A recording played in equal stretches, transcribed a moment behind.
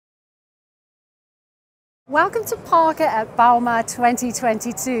Welcome to Parker at bauma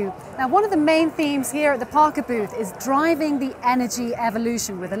 2022. Now, one of the main themes here at the Parker booth is driving the energy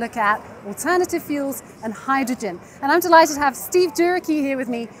evolution with a look at alternative fuels and hydrogen. And I'm delighted to have Steve Duricky here with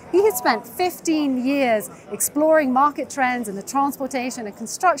me. He has spent 15 years exploring market trends in the transportation and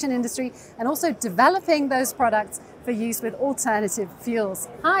construction industry and also developing those products for use with alternative fuels.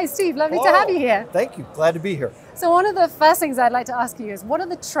 Hi, Steve, lovely to have you here. Thank you, glad to be here. So one of the first things I'd like to ask you is, what are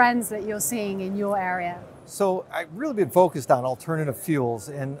the trends that you're seeing in your area? So I've really been focused on alternative fuels,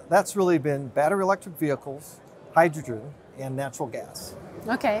 and that's really been battery electric vehicles, hydrogen, and natural gas.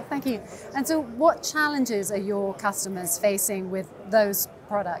 Okay, thank you. And so what challenges are your customers facing with those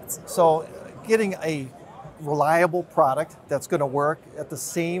products? So getting a reliable product that's going to work at the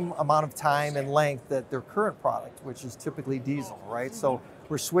same amount of time and length that their current product, which is typically diesel, right? So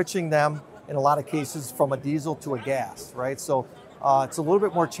we're switching them in a lot of cases from a diesel to a gas, right? So it's a little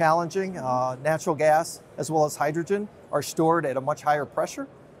bit more challenging. Natural gas as well as hydrogen are stored at a much higher pressure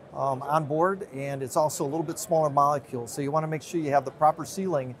on board, and it's also a little bit smaller molecule. So you want to make sure you have the proper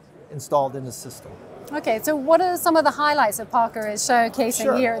sealing installed in the system. Okay, so what are some of the highlights that Parker is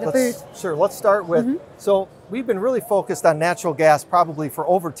showcasing here at the booth? Sure, let's start with, so we've been really focused on natural gas probably for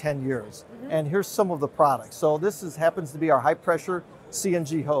over 10 years. And here's some of the products. So this happens to be our high pressure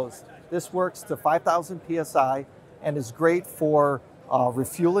CNG hose. This works to 5,000 PSI and is great for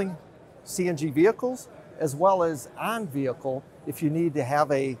refueling CNG vehicles as well as on vehicle if you need to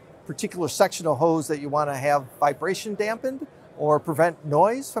have a particular section of hose that you want to have vibration dampened or prevent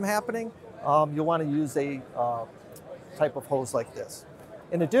noise from happening. You'll want to use a type of hose like this.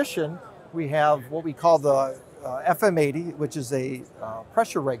 In addition, we have what we call the FM80, which is a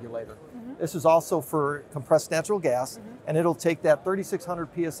pressure regulator. This is also for compressed natural gas, and it'll take that 3,600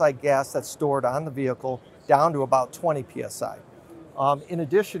 PSI gas that's stored on the vehicle down to about 20 PSI. In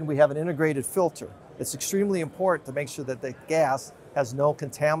addition, we have an integrated filter. It's extremely important to make sure that the gas has no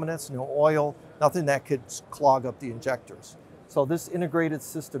contaminants, no oil, nothing that could clog up the injectors. So this integrated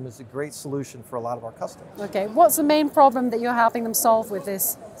system is a great solution for a lot of our customers. Okay, what's the main problem that you're helping them solve with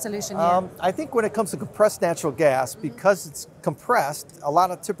this solution here? I think when it comes to compressed natural gas, because it's compressed,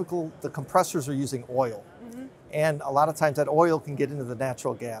 the compressors are using oil. And a lot of times that oil can get into the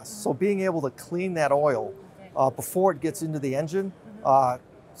natural gas. So being able to clean that oil before it gets into the engine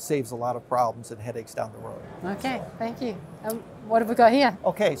saves a lot of problems and headaches down the road. Okay, thank you. What have we got here?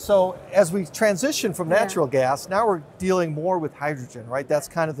 Okay, so as we transition from natural gas, now we're dealing more with hydrogen, right? That's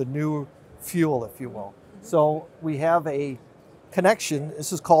kind of the new fuel, if you will. So we have a connection.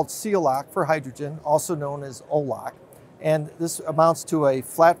 This is called seal lock for hydrogen, also known as O-lock. And this amounts to a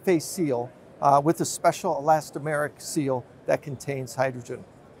flat face seal with a special elastomeric seal that contains hydrogen.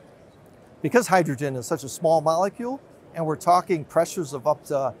 Because hydrogen is such a small molecule, and we're talking pressures of up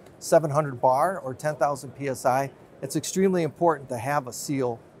to 700 bar or 10,000 PSI, it's extremely important to have a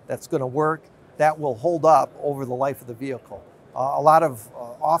seal that's going to work, that will hold up over the life of the vehicle. A lot of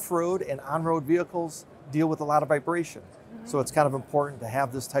off-road and on-road vehicles deal with a lot of vibration. So it's kind of important to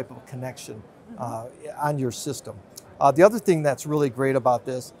have this type of connection on your system. The other thing that's really great about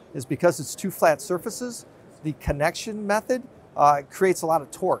this is because it's two flat surfaces, the connection method creates a lot of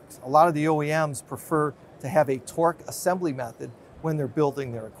torque. A lot of the OEMs prefer to have a torque assembly method when they're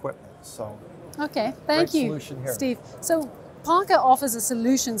building their equipment. So, okay, thank you, Steve. So Parker offers a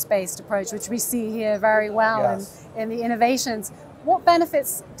solutions-based approach, which we see here very well in the innovations. What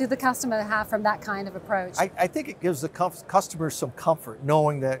benefits do the customer have from that kind of approach? I think it gives the customer some comfort,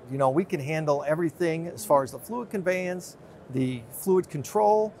 knowing that we can handle everything as far as the fluid conveyance, the fluid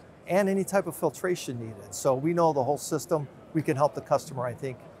control, and any type of filtration needed. So we know the whole system. We can help the customer, I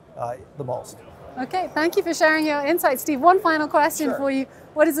think, the most. Okay, thank you for sharing your insights, Steve. One final question for you.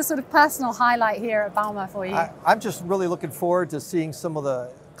 What is the sort of personal highlight here at bauma for you? I'm just really looking forward to seeing some of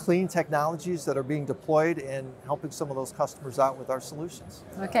the clean technologies that are being deployed and helping some of those customers out with our solutions.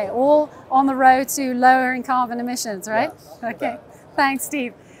 Okay, all on the road to lowering carbon emissions, right? Yes, okay, thanks,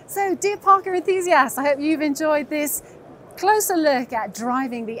 Steve. So, dear Parker enthusiasts, I hope you've enjoyed this closer look at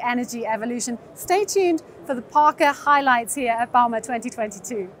driving the energy evolution. Stay tuned for the Parker highlights here at bauma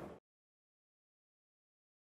 2022.